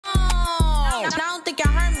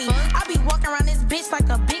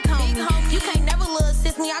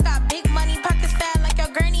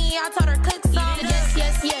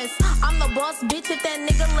boss bitch if that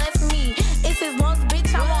nigga left me. It's his loss,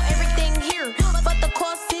 bitch. I want everything here. But the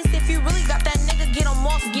cost is if you really got that nigga, get him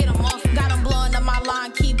off, get him off. Got him blowing up my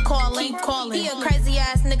line, keep calling. He a crazy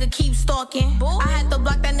ass nigga, keep stalking. I had to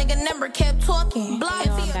block that nigga, never kept talking. I'm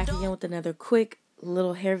back again with another quick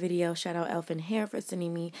little hair video. Shout out ELFINHAIR for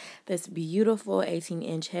sending me this beautiful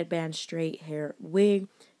 18-inch headband straight hair wig.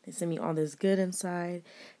 They sent me all this good inside,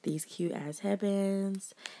 these cute ass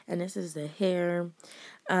headbands, and this is the hair.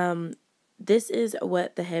 This is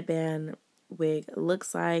what the headband wig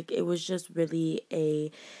looks like. It was just really a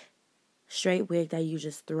straight wig that you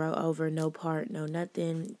just throw over, no part, no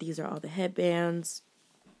nothing. These are all the headbands.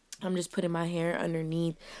 I'm just putting my hair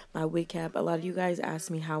underneath my wig cap. A lot of you guys ask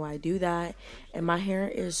me how I do that, and my hair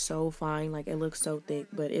is so fine. Like, it looks so thick,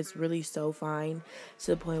 but it's really so fine to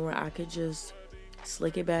the point where I could just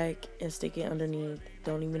slick it back and stick it underneath.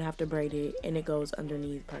 Don't even have to braid it, and it goes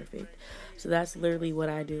underneath perfect. So that's literally what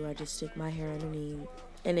I do. I just stick my hair underneath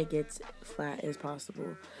and it gets flat as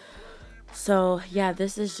possible. So yeah,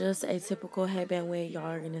 this is just a typical headband wig. Y'all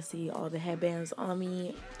are gonna see all the headbands on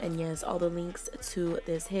me, and yes, all the links to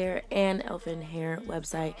this hair and ELFINHAIR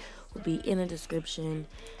website will be in the description,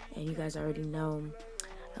 and you guys already know.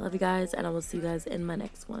 I love you guys, and I will see you guys in my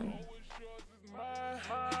next one.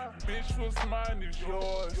 Bitch, what's mine is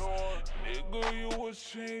yours. Nigga, you was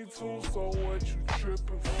chained too, so what you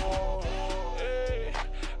tripping for? Hey,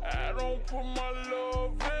 I don't put my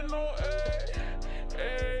love in no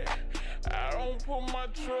hey. I don't put my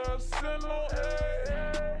trust in no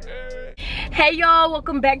hey. Hey y'all,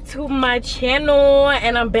 welcome back to my channel,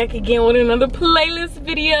 and I'm back again with another playlist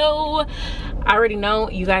video. I already know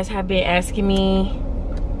you guys have been asking me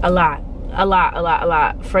a lot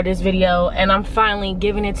for this video, and I'm finally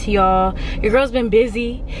giving it to y'all. Your girl's been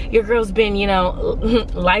busy, your girl's been, you know,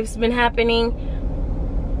 life's been happening,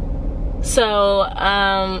 so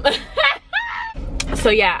so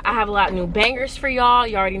yeah, I have a lot of new bangers for y'all.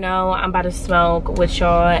 You already know I'm about to smoke with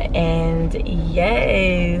y'all, and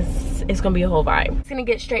yes, it's gonna be a whole vibe. It's gonna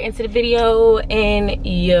get straight into the video, and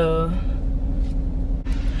yeah,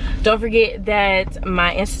 don't forget that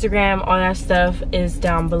my Instagram, all that stuff is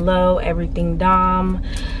down below, everything Dom,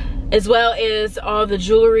 as well as all the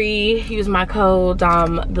jewelry. Use my code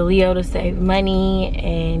DOMTheLeo to save money,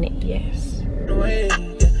 and yes.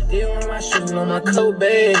 You on my shoes, on my coat,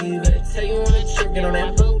 babe. Tell you on the trip, get on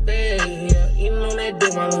that boat, babe. Eating on that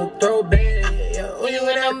dick, my little throat, babe. When you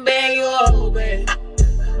in that bag, you a hoe, babe.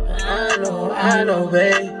 I know,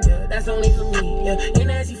 babe. That's only for me. You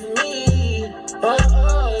nasty for me.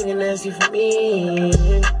 Oh, you nasty for me.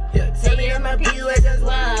 Tell me I'm not PUA, that's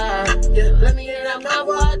why. Let me get that mouth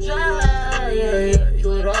while I try. You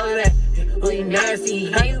with all of that. Oh, you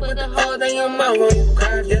nasty. How you put the whole thing in your mouth when you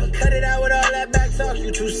cry? Cut it out with all that back talk,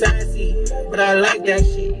 you too sassy. But I like that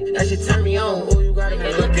shit. That shit turn me on. Oh, you gotta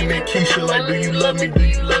be looking at Keisha like, do you love me? Do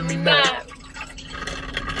you love me not?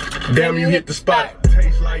 Damn, you hit the spot.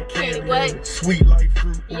 Taste like candy, sweet like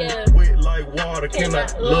fruit, wet like water. Can I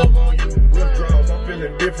love on you? Withdrawals, I'm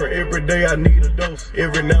feeling different. Every day I need a dose.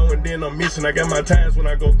 Every now and then I'm missing. I got my times when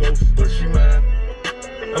I go ghost. But she mine.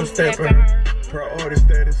 I'm stamping her. Priority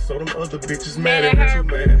status, so them other bitches mad at her,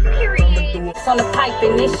 man. It's on the pipe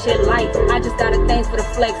and this shit light. I just got a thing for the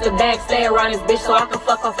flex. The bag stay around this bitch so I can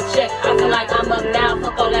fuck off a check. I feel like I'm up now,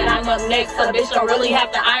 fuck all that, I'm up next. So the bitch don't really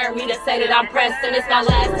have to iron me to say that I'm pressed. And it's my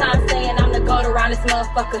last time saying I'm the goat around this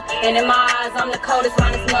motherfucker. And in my eyes, I'm the coldest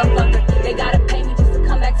around this motherfucker. They gotta pay me just to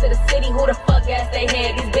come back to the city. Who the fuck ass they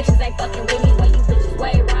had? These bitches ain't fucking with me. When you bitches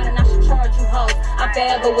way around and I should charge you hoes. I'm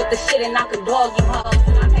forever with the shit and I can dog you hoes.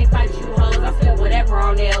 I can't fight you hoes. I feel whatever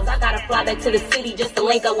on nails. I gotta fly back to the city just to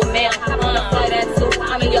link up with mail. I'm on the flight at 2.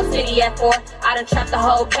 I'm in your city at 4. I done trapped the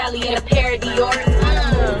whole Cali in a pair of Dior. I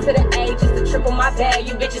done moved to the A just to triple my bag.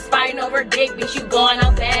 You bitches fighting over dick, bitch, you going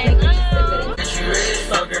out bad. Bitch, you ready to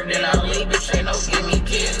fuck her, then I leave. Bitch, ain't no give me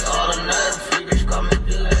kids. All the nuts, free bitch, come and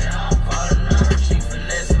do it. I don't call the number, she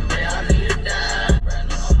finessing, man, I need to die. Brand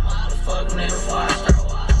new motherfucking nigga before I start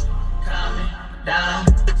walking. Coming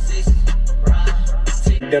down, 60,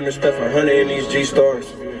 ride. Damn, spent for 100 in these G-stars.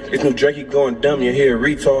 This new Drake, he going dumb, you hear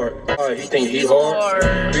retard. He think he hard.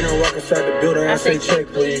 We don't walk inside the building, I say check,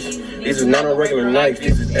 please. These is not a regular knife,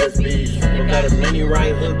 these is SBs. You got a mini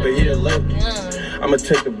right hook, but he a lefty. I'ma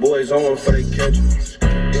take the boys on before they catch me.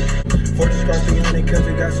 Fortress Scarcy on it, cause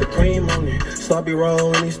it got Supreme on it. Sloppy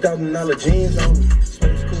roll and these $1,000 jeans on me.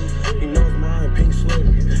 Space cool, he knows mine, pink slip.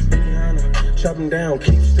 Benihana, chop him down,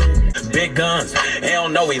 keep stick. Big guns, he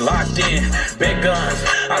don't know he locked in. Big guns,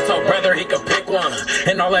 I told brother he could pick one.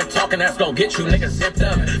 And all that talking that's gonna get you niggas zipped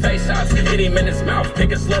up. Face shots, hit him in his mouth,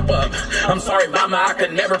 pick a slip up. I'm sorry, mama, I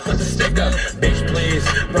could never put the stick up. Bitch, please,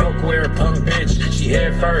 broke queer punk bitch. She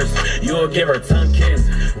head first, you'll give her tongue kiss.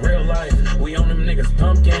 Real life, we on them niggas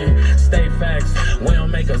pumpkin. Stay facts, we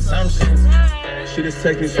don't make assumptions. She just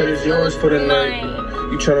text me, said it's yours for the night.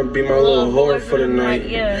 You tryna be my little whore for the night.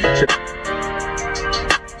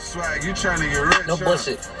 Swag, you tryna get rich? No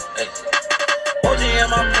bullshit. Hey. OG in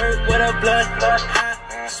my perk with a blood.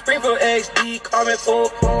 Springfield XD, Carmen full.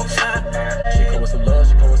 She come with some love,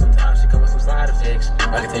 she come with some time, she come with some side effects.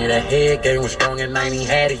 I can tell you that head game was strong and I ain't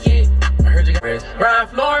had it yet. I heard you got rest. Ryan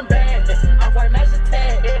Florin bad, I'm white match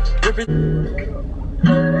tag.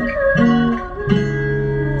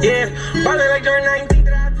 Yeah, ballin' like Jordan, I ain't think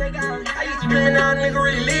that I'd take out. I used to dream, now nigga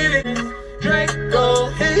really live it. Draco,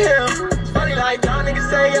 hit him. It's funny like y'all niggas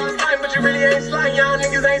say y'all slime, but you really ain't slime. Y'all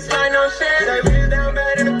niggas ain't slime no shit. They live down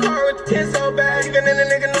bad in the car with the 10 so bad. Even then the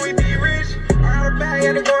nigga knew he be rich. I got a bag,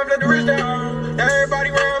 had to go and flip the rich down. Now everybody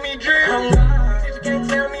around me drip. Oh God, you can't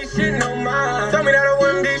tell me shit no more. Tell me that I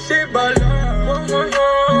wouldn't be shit, but love.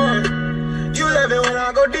 You love it when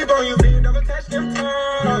I go deep on you, bitch. Double touch them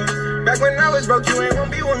tongues. Back when I was broke, you ain't gonna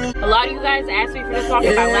be with me. A lot of you guys asked me for this song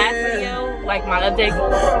in my last video, like my update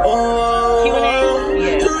Q&A.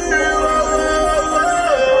 Yeah.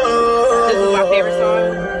 This is my favorite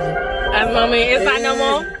song at the moment. It's not no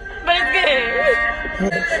more, but it's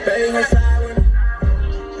good. Baby, inside with me.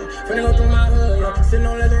 Finna go through my hood, sitting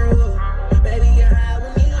on leather wood. Baby, get high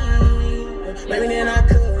with me. Maybe then I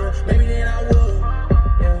could, maybe then I would.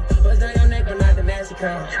 Yeah. Bust down your neck, but not the nasty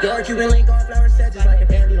kind. Your Cuban link on flower set just like a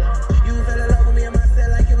dandelion. You fell in love with me and my set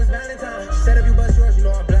like it was Valentine's. Said if you bust yours, you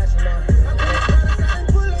know I'm blasting mine.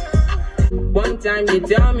 One time, you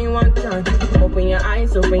tell me one time. Open your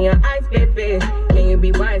eyes, baby. Can you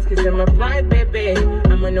be wise? Cause I'm a fly, baby.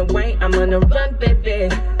 I'm on the way, I'm on the run, baby.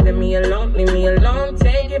 Leave me alone,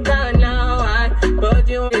 take it by now. I put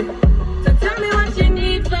you in. So tell me what you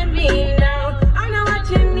need from me now. I know what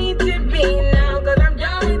you need to be now. Cause I'm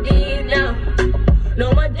done with these now.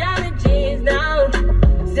 No more damages now.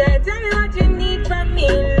 So tell me what you need from me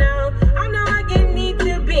now. I know what you need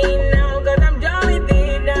to be now. Cause I'm done with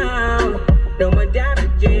it now. No more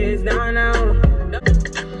damages now, now.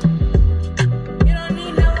 You don't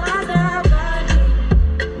need no other body.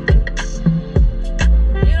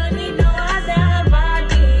 You don't need no other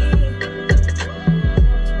body.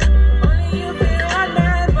 Only you feel on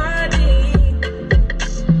my body.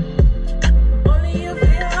 Only you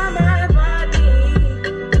feel on my body.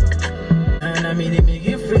 And I mean it make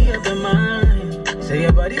you free of the mind. Say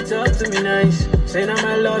your body talk to me nice. Say now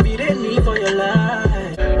my love you didn't need for your life.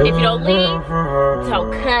 If you don't leave, so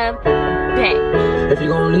come back. If you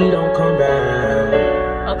gon' leave, don't come back.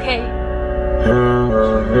 Okay?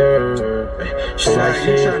 She's like,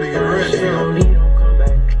 You tryna get rich? if you gon' leave, don't come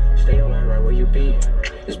back. Stay right where you be.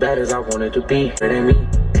 As bad as I wanted to be, it ain't me.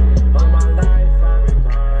 All my life I've been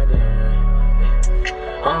grinding.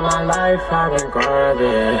 All my life I've been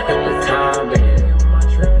grinding. The time been on my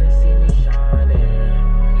trail, they see me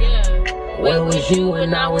shining. Yeah. Where was you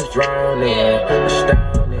when I was drowning? Astounding.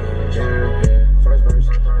 First verse,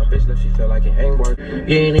 my bitch left, she feel like it ain't work.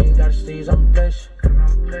 You ain't even gotta sneeze, I'm blessed.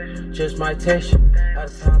 Just my test. Out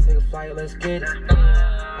of town, take a flight, let's get it.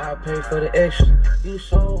 I'll pay for the extra. You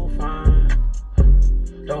so fine.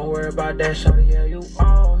 Don't worry about that, shawty, yeah, you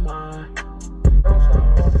all mine.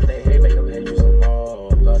 They hate, make them hate you so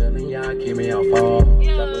hard. Love the lean, y'all keep me on fall.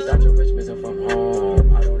 Got your bitch missing from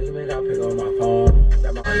home. I don't even gotta pick up my phone.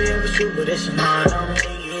 Got my money ever shoot, but it's mine.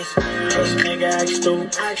 This nigga act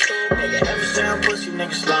stupid. Nigga ever sound pussy,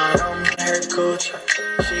 nigga slide on me. Her coochie.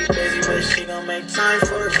 She busy, but she gon' make time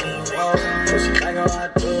for me. Whoa, pussy like how I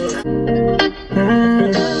do it.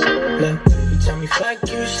 Look, you tell me fuck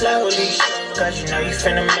you slowly. Cause you know you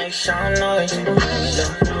finna make some noise.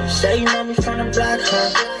 Look, say you know me from the block, huh?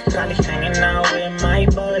 Probably hanging out with my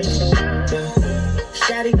boys.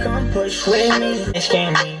 Shawty come push with me. It's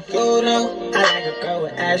getting me, you know. I like a girl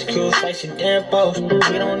with ass cute, face and dimples.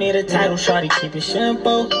 We don't need a title, shawty, keep it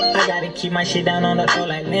simple. I gotta keep my shit down on the low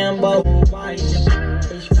like limbo. Why?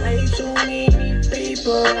 There's way too many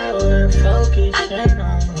people out here focusing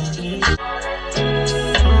on me.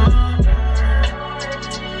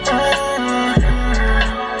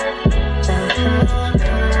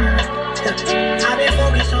 I've been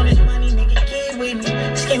focused on this money, nigga, get with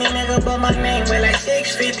me. Skinny nigga, but my name weigh like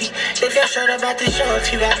 650. Lift your shirt up at the show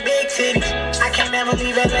if you got big titties. I can't never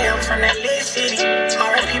leave LA, I'm from that lit city.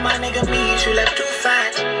 R.I.P. my nigga, me, you left too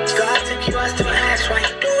fat. God took you, I still ask why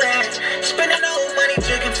you do that. Spending old money,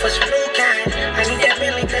 jigging for some new kind. I need that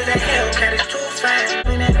Bentley cause that Hellcat is too fast.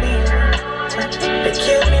 Bring that beat. They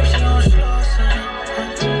kill me if she on slow, son.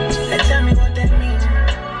 They tell me what that means.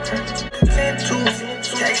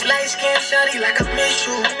 Text light skin shawty like I miss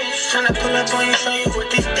you. Tryna pull up on you, show you what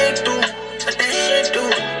this dick do. What that shit do.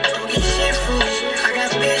 Don't get shit food. I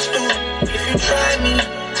got bitch too. If you try me,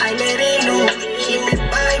 I let it loose. Keep it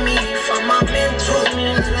by me for my mental.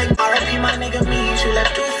 Like R.I.P. my nigga me, you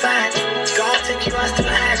left too fast. God took you, I still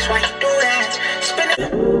ask why you do that. Spin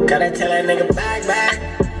it. Gotta tell that nigga back.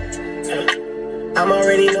 I'm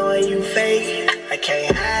already knowing you fake. I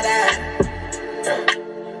can't hide that.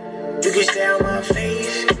 You can stay on my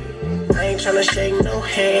face. I ain't tryna shake no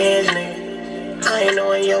hands, nigga. I ain't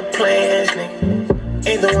knowing your plans, nigga.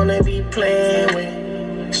 Ain't the one to be playing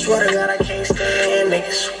with. Swear to God I can't stand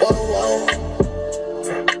niggas. Whoa.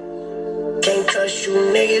 Can't touch you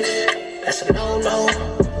niggas. That's a no-no.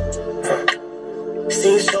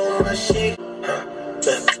 Seen so much shit.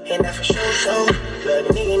 Look, ain't that for sure. Look,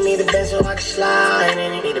 nigga need a bench so I can slide.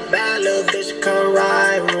 And you need a bad little bitch to come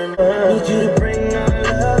ride with me. Need you to bring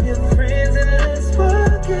all of your friends and let's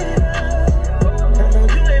fuck it up. I know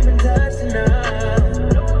you ain't been touched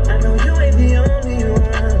enough. I know you ain't the only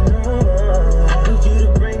one. Need you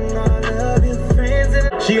to bring all of your friends and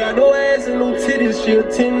She got no ass and no titties, she a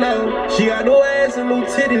 10 now. She got no ass and no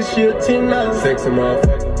titties, she a 10 now. Sexy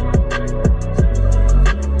motherfucker.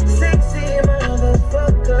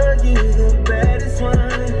 you the baddest one.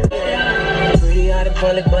 Pretty out of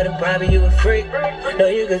public, but in private you a freak. Know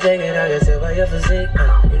you can take it, I can tell by your physique.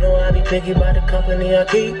 You know I be picky about the company I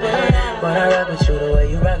keep, but I rock with you the way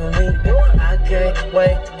you rock with me. I can't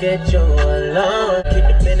wait to get you alone. Keep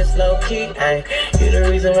the business low key, ayy. You the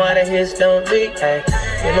reason why the hits don't leak, ayy.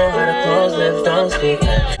 You know how the close lips don't speak.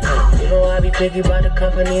 You know I be picky about the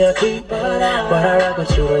company I keep, but I rock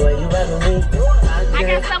with you the way you rock with me. I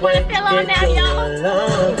got someone to fill on now,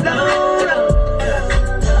 y'all.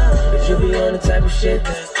 But you be on the type of shit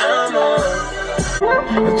that I'm on. I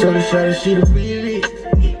told her shawty she the baby.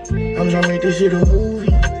 I'm tryna make this shit a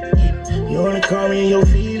movie. You wanna call me in your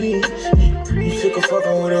feelings. You sick of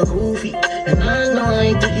fucking with a goofy. And I know I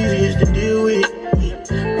ain't the easiest to deal with.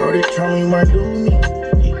 All this trauma you might do me.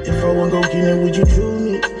 If I won't go get it, would you do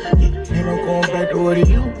me? And I'm going back to where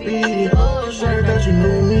you be. Oh, sorry that you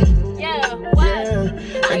knew me. Yeah, what?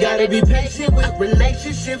 Yeah, I gotta be patient with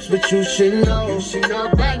relationships, but you should know. You should know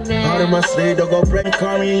by now. All of my slave, don't go break.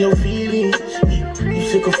 Call me in your feelings. You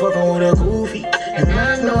sick of fucking with a goofy. And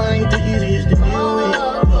I know I ain't the easiest to deal with.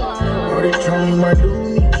 All this trauma you might do me.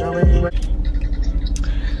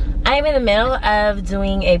 I'm in the middle of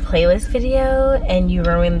doing a playlist video and you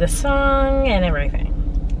ruined the song and everything.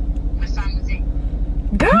 What song was it?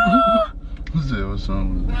 Girl! Who said what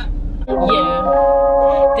song was it?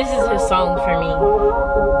 Yeah. This is his song for me.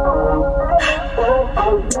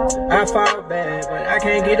 I fall bad, but I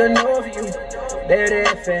can't get enough of you.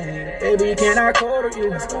 That fat, baby, can I call to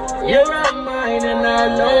you? You're on mine and I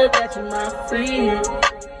know that you're my friend.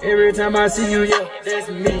 Every time I see you, yeah, that's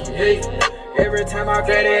me, hey. Every time I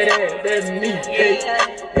grab that ass, that's me, hey.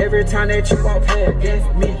 Every time that you walk past,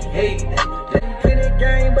 that's me, hey. Let me play the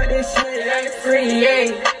game, but this shit ain't free,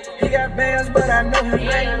 hey. He got bands, but I know he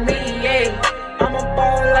ain't me, hey. I'm a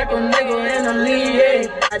ball like a nigga in the league, hey.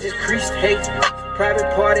 I just creased, hey.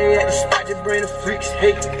 Private party at the spot, just bring the freaks,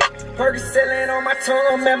 hey. Percocet on my tongue,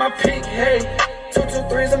 I'm at my peak, hey. 2, 2,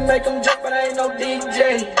 3s and make them jump, but I ain't no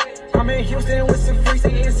DJ. I'm in Houston with some freaks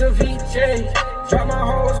and it's a VJ. Drop my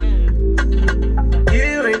hoes.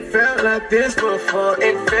 You ain't felt like this before.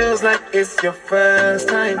 It feels like it's your first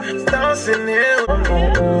time. Dancing here,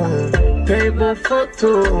 table for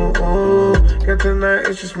two. Got tonight,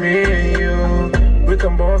 it's just me and you. We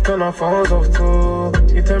can both turn our phones off too.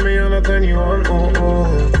 You tell me I'll turn you on.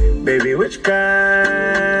 Baby, which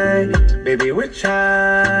guy? Baby, which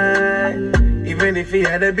high? Even if he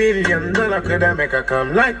had a baby, then I couldn't make her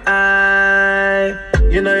come like I.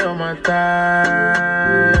 You know you're my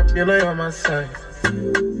type. You know you're my size.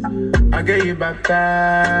 I get you back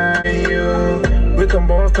that you. We can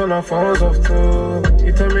both turn our phones off too.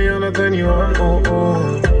 You tell me I'll turn you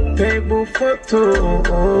on. Table for two.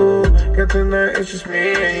 Get tonight, it's just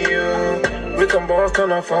me and you. We can both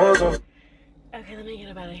turn our phones off. Okay, let me get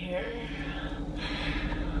up out of here.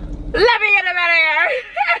 Let me get up out of here.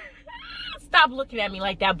 Stop looking at me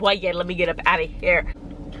like that, boy. Yeah, let me get up out of here.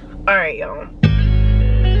 All right, y'all.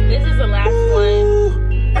 This is the last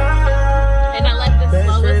one. And I left the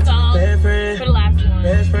slowest song for the last one.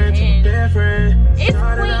 And it's Queen for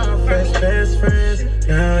me.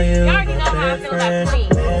 Y'all already know how I feel about Queen.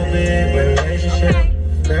 Okay.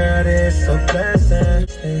 Girl, it's a blessing.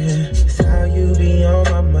 It's how you be on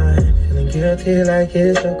my mind. Feeling guilty like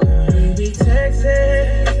it's a crime. We be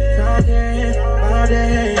texting, talking,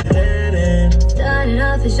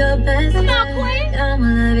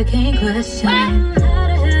 we can't question. How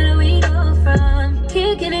the hell do we go from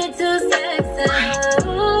kicking it to sex?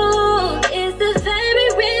 Ooh, it's a very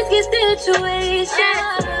risky situation.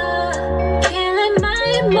 Can't let my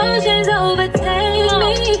emotions overtake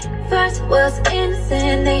me. First was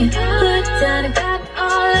innocent, then put down and got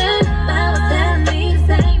all in. Mama telling me to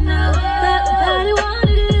say no, but nobody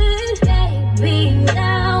wanted it. Baby,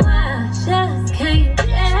 now I just can't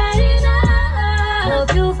get enough.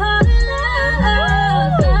 Hope you fall in love.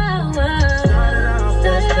 Started off as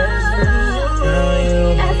best friends, now you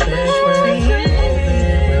my best friend.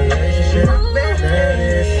 Relationship, that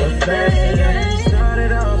is so fast.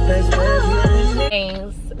 Started off as best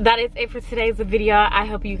friends. That is it for today's video. I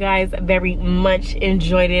hope you guys very much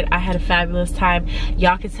enjoyed it. I had a fabulous time.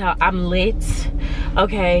 Y'all can tell I'm lit,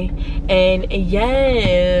 okay? And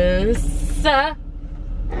yes,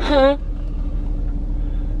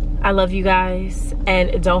 I love you guys,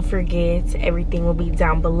 and don't forget, everything will be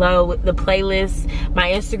down below. The playlist, my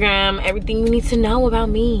Instagram, everything you need to know about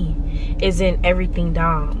me is in Everything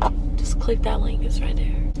Dom. Just click that link, it's right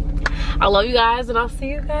there. I love you guys, and I'll see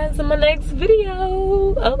you guys in my next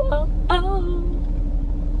video.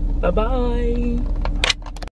 Bye-bye.